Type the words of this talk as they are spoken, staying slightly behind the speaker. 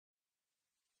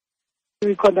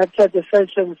We conducted a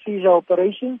search and seizure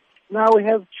operation. Now we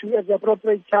have to, at the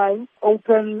appropriate time,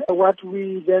 open what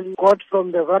we then got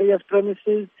from the various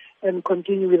premises and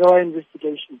continue with our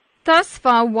investigation. Thus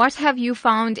far, what have you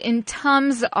found in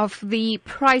terms of the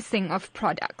pricing of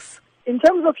products? In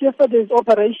terms of yesterday's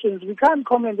operations, we can't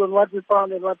comment on what we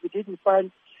found and what we didn't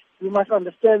find. We must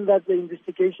understand that the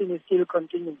investigation is still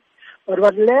continuing. But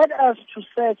what led us to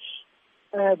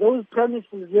search those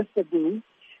premises yesterday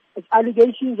is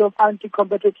allegations of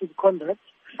anti-competitive conduct.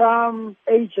 Some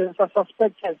agents are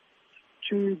suspected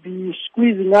to be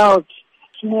squeezing out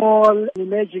small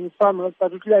emerging farmers,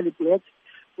 particularly blacks,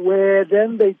 where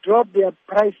then they drop their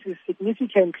prices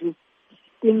significantly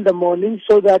in the morning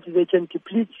so that they can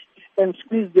deplete and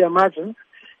squeeze their margins,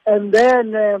 and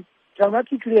then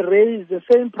dramatically raise the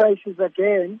same prices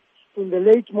again in the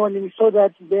late morning so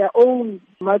that their own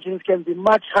margins can be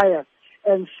much higher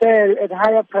and sell at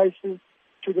higher prices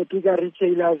to the bigger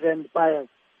retailers and buyers.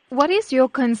 What is your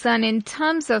concern in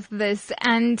terms of this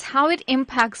and how it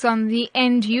impacts on the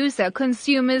end user,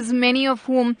 consumers, many of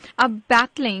whom are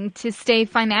battling to stay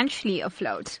financially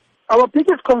afloat? Our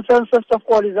biggest concern, first of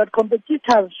all, is that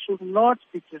competitors should not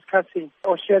be discussing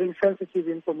or sharing sensitive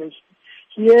information.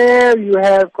 Here you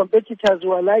have competitors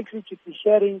who are likely to be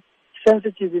sharing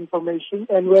sensitive information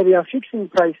and where they are fixing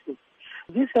prices.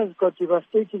 This has got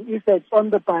devastating effects on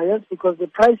the buyers because the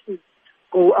prices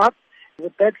go up. The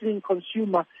battling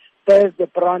consumer bears the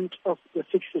brunt of the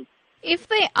fixing. If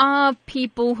there are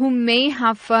people who may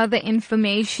have further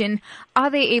information, are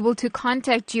they able to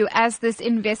contact you as this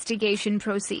investigation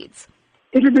proceeds?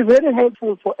 It will be very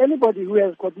helpful for anybody who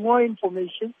has got more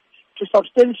information to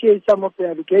substantiate some of the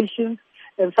allegations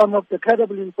and some of the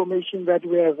credible information that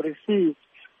we have received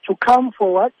to come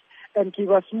forward and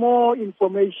give us more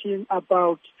information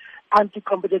about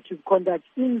anti-competitive conduct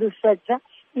in this sector,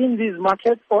 in these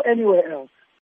markets, or anywhere else.